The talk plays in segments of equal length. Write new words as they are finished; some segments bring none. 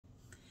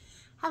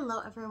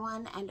Hello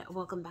everyone and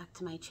welcome back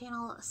to my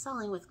channel,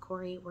 Selling with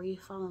Corey, where you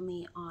follow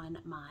me on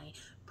my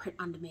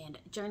print-on-demand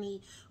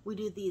journey. We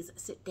do these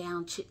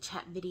sit-down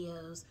chit-chat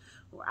videos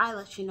where I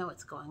let you know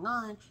what's going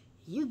on.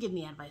 You give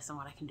me advice on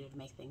what I can do to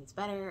make things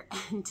better.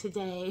 And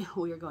today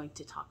we are going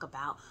to talk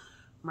about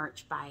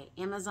merch by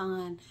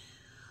Amazon,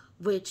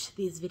 which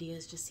these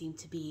videos just seem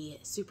to be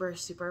super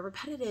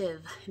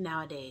repetitive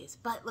nowadays.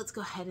 But let's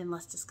go ahead and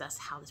let's discuss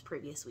how this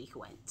previous week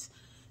went.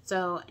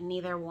 So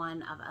neither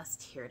one of us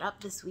tiered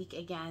up this week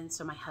again.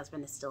 So my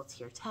husband is still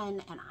tier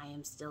 10 and I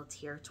am still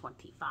tier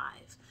 25.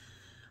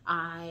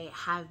 I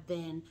have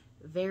been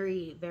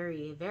very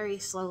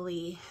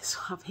slowly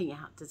swapping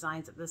out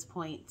designs at this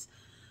point.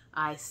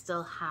 I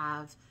still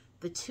have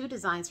the two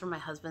designs from my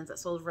husband's that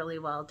sold really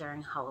well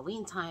during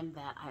Halloween time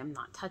that I am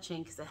not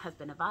touching because it has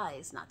been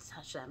advised not to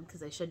touch them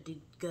because they should do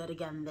good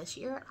again this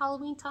year at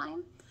Halloween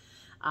time.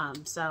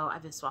 So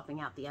I've been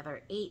swapping out the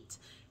other 8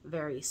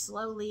 very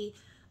slowly.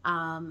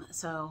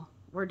 So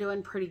we're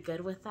doing pretty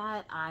good with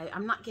that.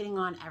 I'm not getting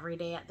on every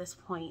day at this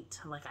point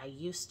like I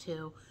used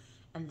to.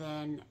 And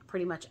then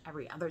pretty much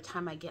every other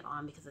time I get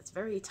on, because it's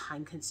very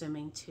time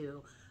consuming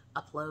to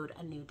upload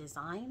a new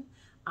design,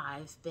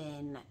 I've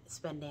been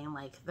spending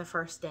like the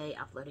first day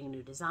uploading a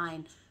new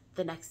design,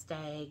 the next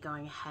day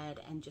going ahead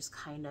and just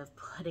kind of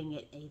putting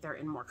it either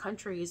in more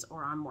countries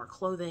or on more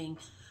clothing,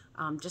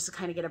 just to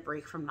kind of get a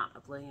break from not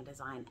uploading a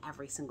design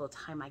every single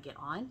time I get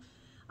on.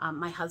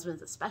 My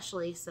husband's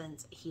especially,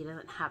 since he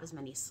doesn't have as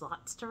many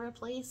slots to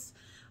replace,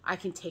 I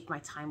can take my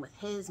time with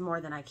his more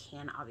than I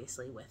can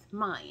obviously with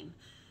mine.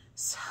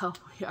 So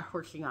we are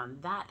working on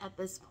that at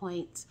this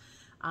point.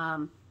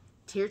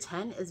 Tier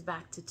 10 is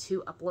back to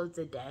 2 uploads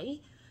a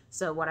day.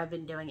 So what I've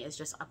been doing is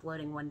just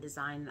uploading one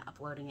design and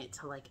uploading it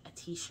to like a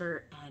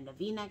t-shirt and a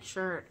v-neck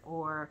shirt,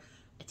 or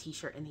a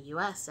t-shirt in the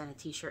US and a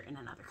t-shirt in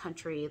another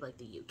country like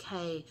the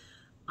UK.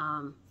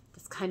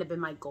 That's kind of been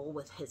my goal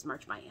with his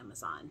merch by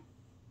Amazon.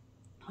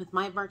 With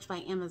my merch by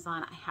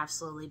Amazon, I have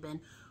slowly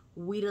been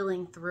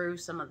wheedling through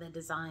some of the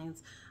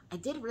designs. I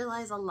did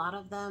realize a lot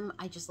of them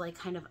I just like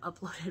kind of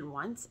uploaded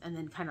once and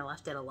then kind of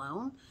left it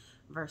alone,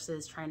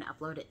 versus trying to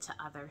upload it to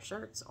other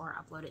shirts or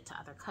upload it to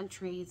other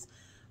countries.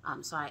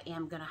 So I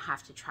am going to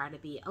have to try to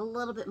be a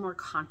little bit more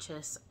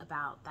conscious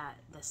about that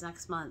this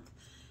next month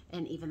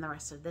and even the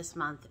rest of this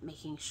month,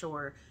 making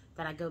sure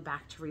that I go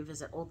back to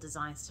revisit old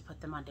designs to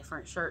put them on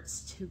different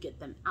shirts to get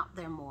them out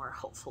there more,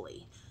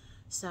 hopefully.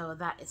 So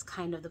that is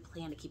kind of the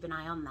plan, to keep an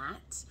eye on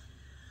that.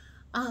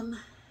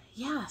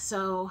 Yeah,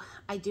 so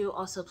I do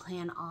also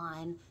plan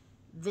on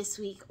this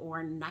week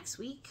or next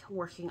week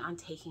working on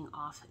taking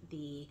off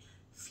the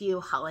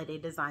few holiday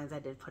designs I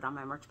did put on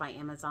my merch by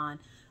Amazon.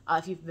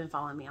 If you've been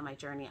following me on my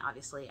journey,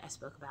 obviously I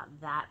spoke about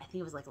that. I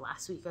think it was like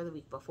last week or the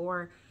week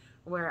before,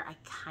 where I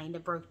kind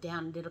of broke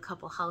down and did a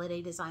couple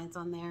holiday designs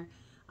on there.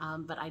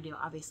 But I do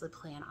obviously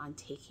plan on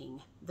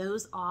taking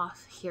those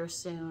off here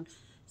soon,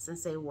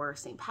 since they were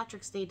St.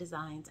 Patrick's Day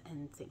designs,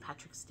 and St.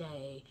 Patrick's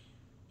Day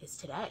is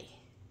today.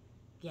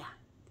 Yeah,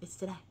 it's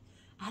today.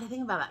 I had to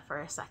think about that for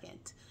a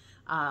second.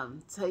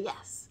 So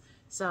yes,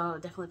 so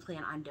definitely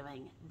plan on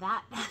doing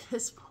that at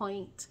this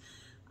point.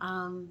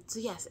 So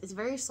yes, it's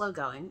very slow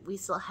going. We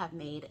still have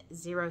made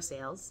 0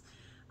 sales.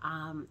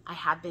 I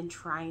have been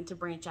trying to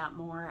branch out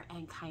more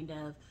and kind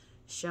of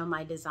show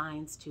my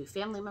designs to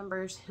family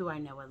members who I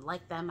know would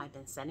like them. I've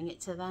been sending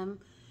it to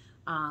them.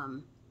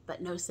 But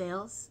no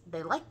sales.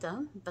 They liked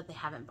them, but they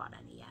haven't bought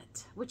any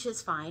yet, which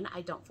is fine.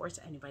 I don't force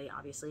anybody,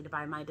 obviously, to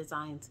buy my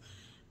designs.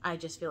 I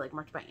just feel like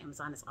merch by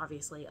Amazon is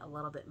obviously a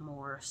little bit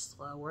more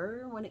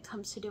slower when it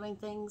comes to doing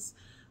things.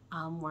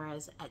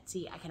 Whereas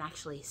Etsy, I can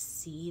actually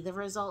see the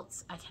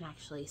results. I can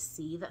actually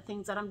see that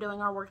things that I'm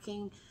doing are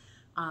working.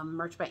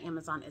 Merch by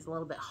Amazon is a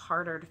little bit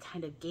harder to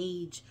kind of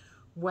gauge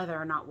whether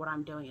or not what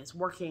I'm doing is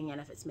working and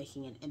if it's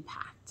making an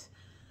impact.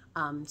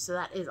 So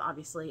that is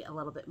obviously a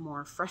little bit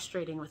more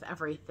frustrating with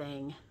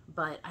everything,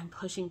 but I'm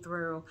pushing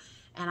through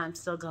and I'm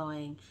still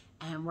going,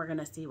 and we're going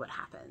to see what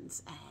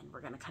happens, and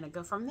we're going to kind of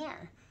go from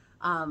there.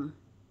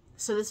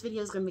 So this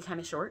video is going to be kind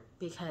of short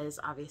because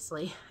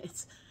obviously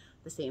it's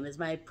the same as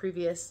my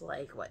previous,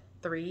 like, what,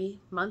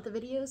 3-month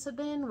videos have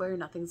been, where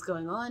nothing's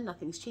going on,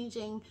 nothing's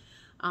changing.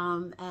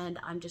 And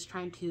I'm just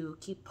trying to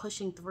keep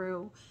pushing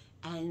through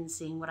and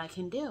seeing what I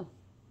can do.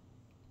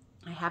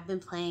 I have been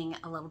playing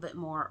a little bit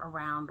more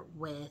around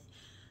with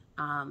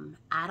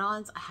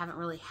add-ons. I haven't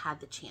really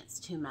had the chance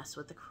to mess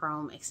with the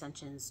Chrome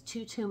extensions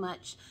too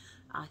much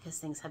because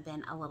things have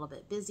been a little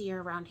bit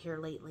busier around here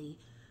lately.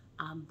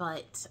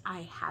 But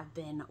I have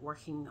been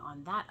working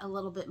on that a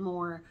little bit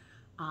more.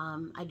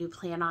 I do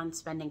plan on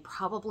spending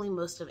probably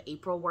most of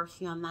April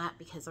working on that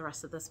because the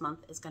rest of this month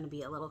is going to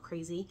be a little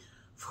crazy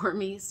for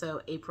me.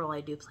 So April, I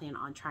do plan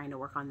on trying to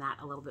work on that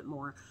a little bit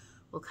more.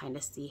 We'll kind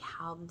of see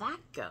how that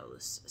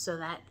goes. So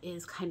that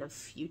is kind of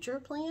future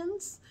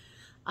plans.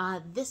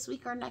 This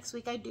week or next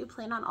week, I do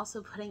plan on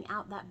also putting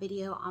out that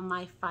video on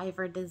my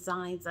Fiverr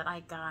designs that I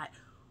got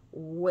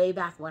way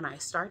back when I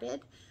started.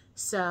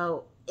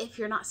 So if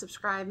you're not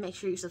subscribed, make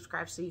sure you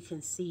subscribe so you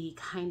can see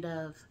kind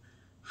of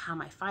how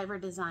my Fiverr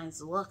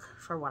designs look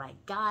for what I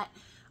got.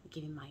 I'll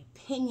give you my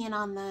opinion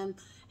on them,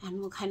 and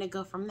we'll kind of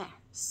go from there.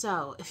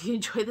 So if you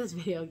enjoyed this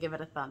video, give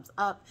it a thumbs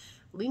up.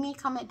 Leave me a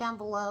comment down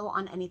below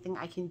on anything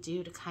I can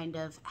do to kind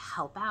of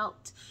help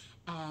out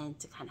and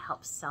to kind of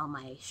help sell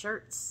my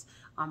shirts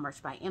on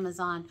Merch by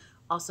Amazon.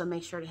 Also,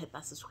 make sure to hit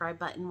that subscribe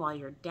button while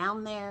you're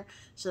down there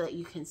so that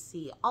you can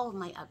see all of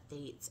my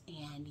updates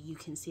and you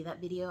can see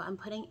that video I'm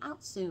putting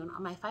out soon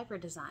on my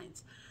Fiverr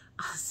designs.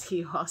 I'll see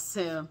you all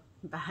soon.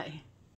 Bye.